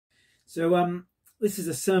This is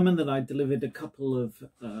a sermon that I delivered a couple of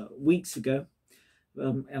weeks ago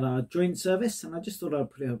at our joint service, and I just thought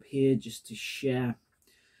I'd put it up here just to share.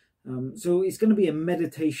 So it's going to be a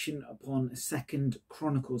meditation upon 2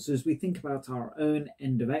 Chronicles as we think about our own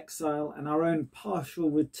end of exile and our own partial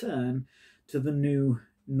return to the new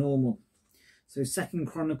normal. So 2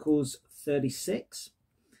 Chronicles 36.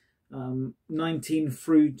 19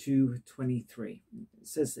 through to 23. It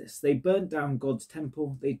says this: they burnt down God's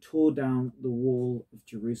temple, they tore down the wall of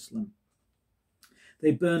Jerusalem.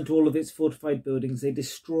 They burnt all of its fortified buildings, they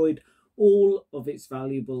destroyed all of its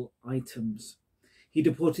valuable items. He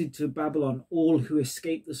deported to Babylon all who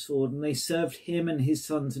escaped the sword, and they served him and his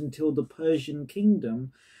sons until the Persian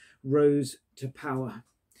kingdom rose to power.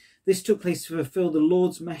 This took place to fulfill the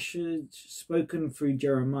Lord's message spoken through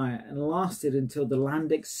Jeremiah and lasted until the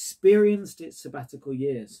land experienced its sabbatical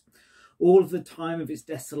years. All of the time of its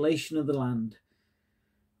desolation of the land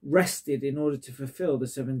rested in order to fulfill the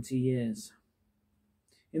 70 years.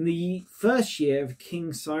 In the first year of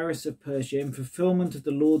King Cyrus of Persia, in fulfillment of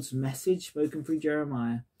the Lord's message spoken through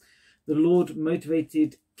Jeremiah, the Lord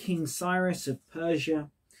motivated King Cyrus of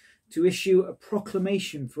Persia to issue a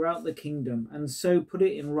proclamation throughout the kingdom, and so put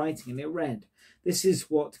it in writing, and it read, "This is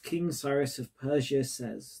what King Cyrus of Persia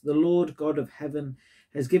says. The Lord God of heaven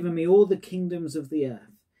has given me all the kingdoms of the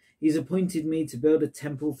earth. He's appointed me to build a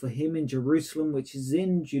temple for him in Jerusalem, which is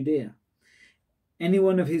in Judea. Any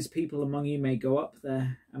one of his people among you may go up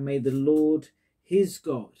there, and may the Lord, his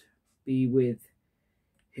God, be with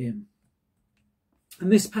him."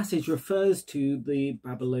 And this passage refers to the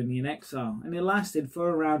Babylonian exile, and it lasted for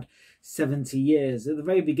around 70 years. At the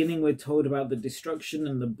very beginning, we're told about the destruction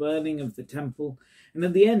and the burning of the temple, and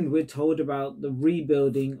at the end, we're told about the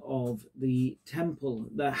rebuilding of the temple,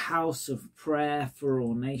 the house of prayer for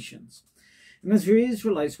all nations. And as the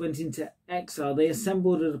Israelites went into exile, they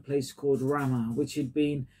assembled at a place called Ramah, which had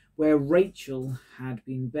been where Rachel had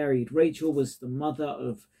been buried. Rachel was the mother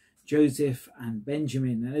of Joseph and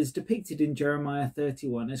Benjamin, and is depicted in Jeremiah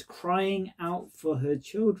 31 as crying out for her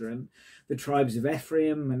children, the tribes of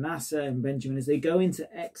Ephraim, Manasseh and Benjamin, as they go into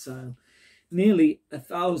exile nearly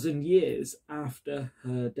 1,000 years after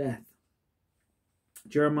her death.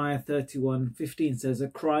 Jeremiah 31:15 says, "A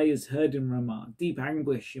cry is heard in Ramah, deep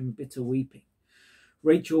anguish and bitter weeping.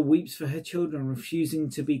 Rachel weeps for her children, refusing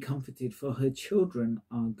to be comforted, for her children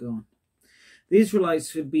are gone." The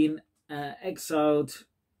Israelites had been exiled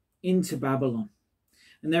into Babylon,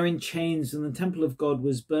 and they're in chains, and the temple of God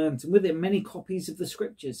was burnt, and with it many copies of the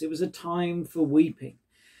scriptures. It was a time for weeping,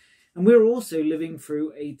 and we're also living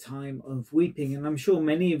through a time of weeping, and I'm sure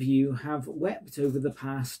many of you have wept over the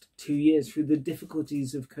past 2 years through the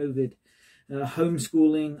difficulties of COVID,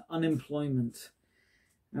 homeschooling, unemployment,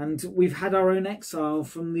 and we've had our own exile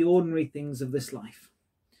from the ordinary things of this life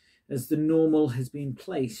as the normal has been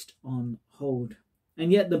placed on hold.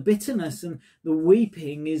 And yet the bitterness and the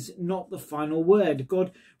weeping is not the final word.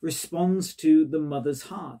 God responds to the mother's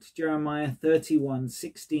heart. Jeremiah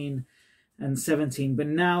 31:16 and 17. "But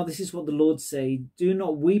now this is what the Lord says, do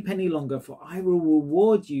not weep any longer, for I will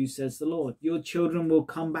reward you, says the Lord. Your children will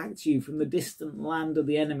come back to you from the distant land of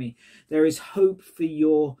the enemy. There is hope for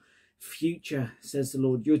your future, says the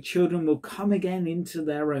Lord. Your children will come again into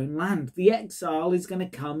their own land. The exile is going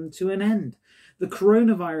to come to an end. The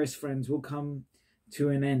coronavirus, friends, will come to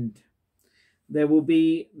an end. There will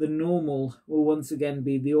be the normal, will once again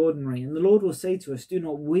be the ordinary. And the Lord will say to us, do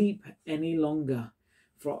not weep any longer,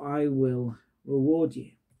 for I will reward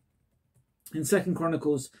you." In 2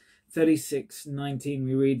 Chronicles 36:19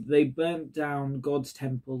 we read, "They burnt down God's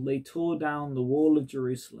temple, they tore down the wall of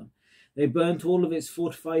Jerusalem. They burnt all of its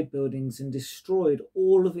fortified buildings and destroyed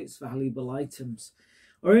all of its valuable items."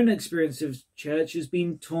 Our own experience of church has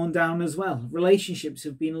been torn down as well. Relationships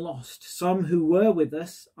have been lost. Some who were with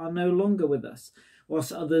us are no longer with us,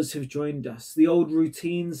 whilst others have joined us. The old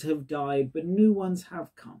routines have died, but new ones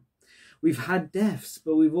have come. We've had deaths,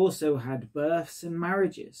 but we've also had births and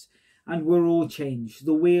marriages, and we're all changed.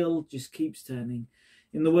 The wheel just keeps turning.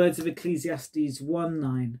 In the words of Ecclesiastes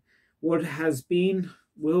 1:9, "What has been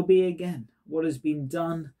will be again. What has been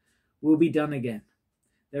done will be done again.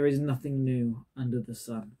 There is nothing new under the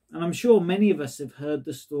sun." And I'm sure many of us have heard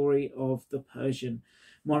the story of the Persian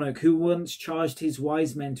monarch who once charged his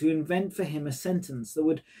wise men to invent for him a sentence that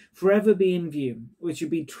would forever be in view, which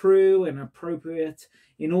would be true and appropriate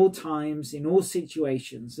in all times, in all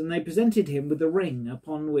situations. And they presented him with a ring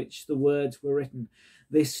upon which the words were written,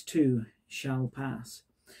 "This too shall pass."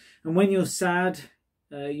 And when you're sad,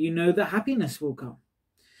 you know that happiness will come.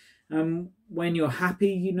 When you're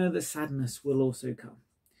happy, you know that sadness will also come.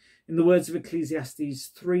 In the words of Ecclesiastes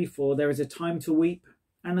 3:4, there is a time to weep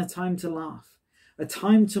and a time to laugh, a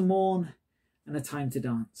time to mourn and a time to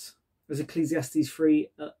dance. As Ecclesiastes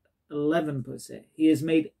 3:11 puts it, he has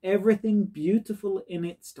made everything beautiful in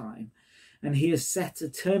its time, and he has set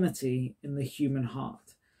eternity in the human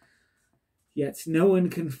heart. Yet no one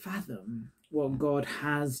can fathom what God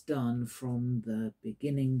has done from the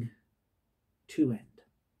beginning to end.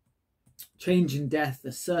 Change and death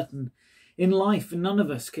are certain in life, and none of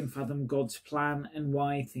us can fathom God's plan and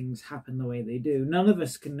why things happen the way they do. None of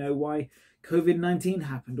us can know why COVID-19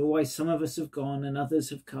 happened, or why some of us have gone and others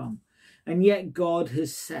have come. And yet God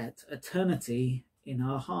has set eternity in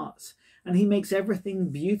our hearts, and he makes everything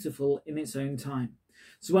beautiful in its own time.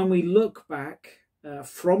 So when we look back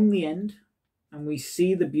from the end, and we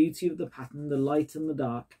see the beauty of the pattern, the light and the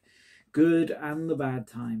dark, good and the bad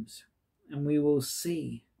times, and we will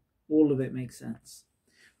see all of it makes sense.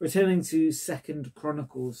 Returning to 2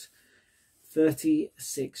 Chronicles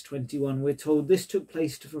 36:21, we're told this took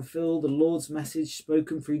place to fulfill the Lord's message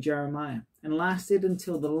spoken through Jeremiah, and lasted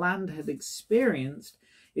until the land had experienced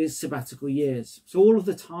its sabbatical years. So all of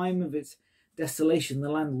the time of its desolation, the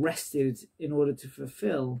land rested in order to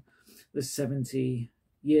fulfill the 70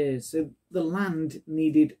 years. So the land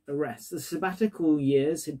needed a rest. The sabbatical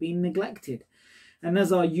years had been neglected. And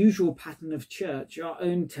as our usual pattern of church, our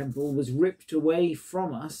own temple was ripped away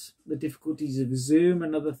from us, the difficulties of Zoom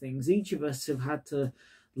and other things. Each of us have had to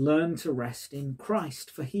learn to rest in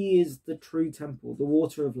Christ, for he is the true temple, the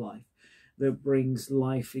water of life that brings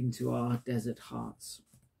life into our desert hearts.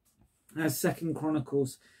 As 2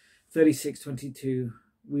 Chronicles 36:22,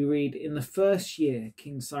 we read, in the first year,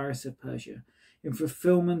 King Cyrus of Persia, in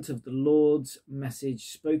fulfillment of the Lord's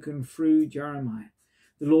message spoken through Jeremiah,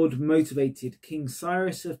 the Lord motivated King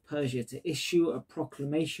Cyrus of Persia to issue a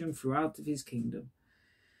proclamation throughout of his kingdom,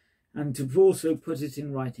 and to also put it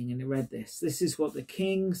in writing. And it read this: this is what the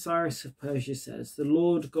King Cyrus of Persia says, the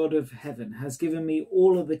Lord God of heaven has given me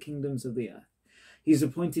all of the kingdoms of the earth. He's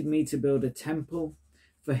appointed me to build a temple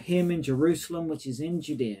for him in Jerusalem, which is in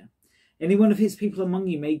Judea. Any one of his people among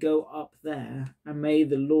you may go up there, and may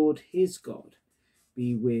the Lord his God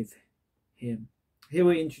be with him. Here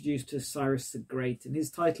we're introduced to Cyrus the Great, and his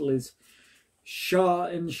title is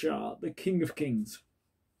Shah-in-Shah, the King of Kings.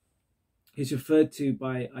 He's referred to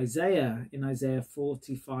by Isaiah in Isaiah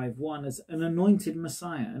 45:1 as an anointed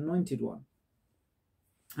Messiah, anointed one.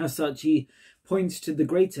 As such, he points to the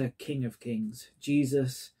greater King of Kings,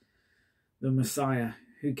 Jesus, the Messiah,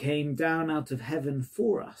 who came down out of heaven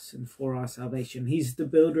for us and for our salvation. He's the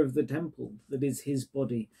builder of the temple that is his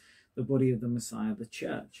body, the body of the Messiah, the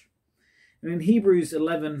church. And in Hebrews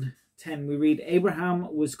 11:10, we read,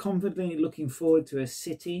 Abraham was confidently looking forward to a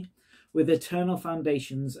city with eternal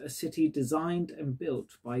foundations, a city designed and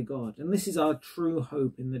built by God. And this is our true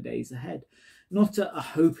hope in the days ahead. Not a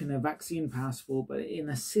hope in a vaccine passport, but in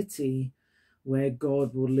a city where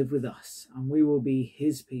God will live with us and we will be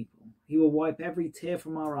his people. He will wipe every tear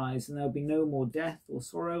from our eyes, and there will be no more death or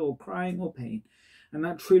sorrow or crying or pain. And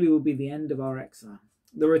that truly will be the end of our exile.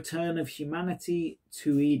 The return of humanity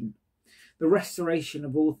to Eden. The restoration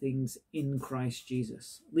of all things in Christ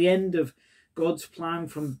Jesus. The end of God's plan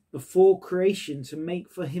from before creation to make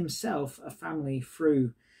for himself a family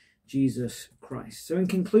through Jesus Christ. So in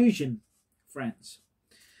conclusion, friends,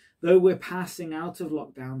 though we're passing out of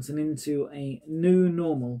lockdowns and into a new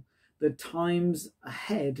normal, the times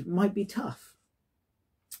ahead might be tough,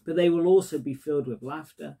 but they will also be filled with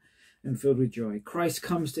laughter and filled with joy. Christ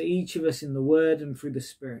comes to each of us in the Word and through the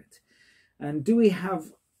Spirit. And do we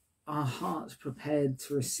have our hearts prepared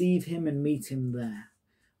to receive him and meet him there?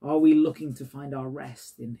 Are we looking to find our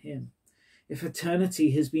rest in him? If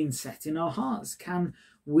eternity has been set in our hearts, can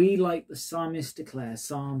we, like the psalmist, declare,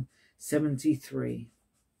 Psalm 73,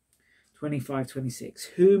 25-26,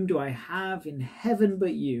 whom do I have in heaven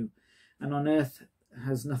but you, and on earth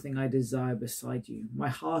has nothing I desire beside you. My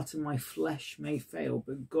heart and my flesh may fail,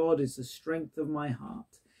 but God is the strength of my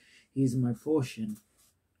heart. He is my portion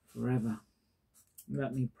forever.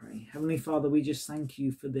 Let me pray. Heavenly Father, we just thank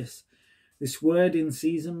you for this word in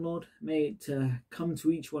season, Lord. May it come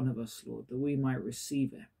to each one of us, Lord, that we might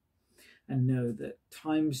receive it and know that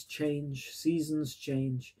times change, seasons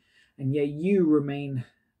change, and yet you remain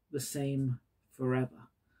the same forever.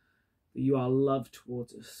 That you are love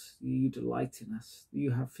towards us, that you delight in us, that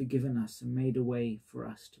you have forgiven us and made a way for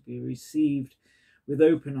us to be received with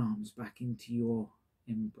open arms back into your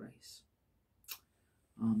embrace.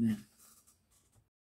 Amen.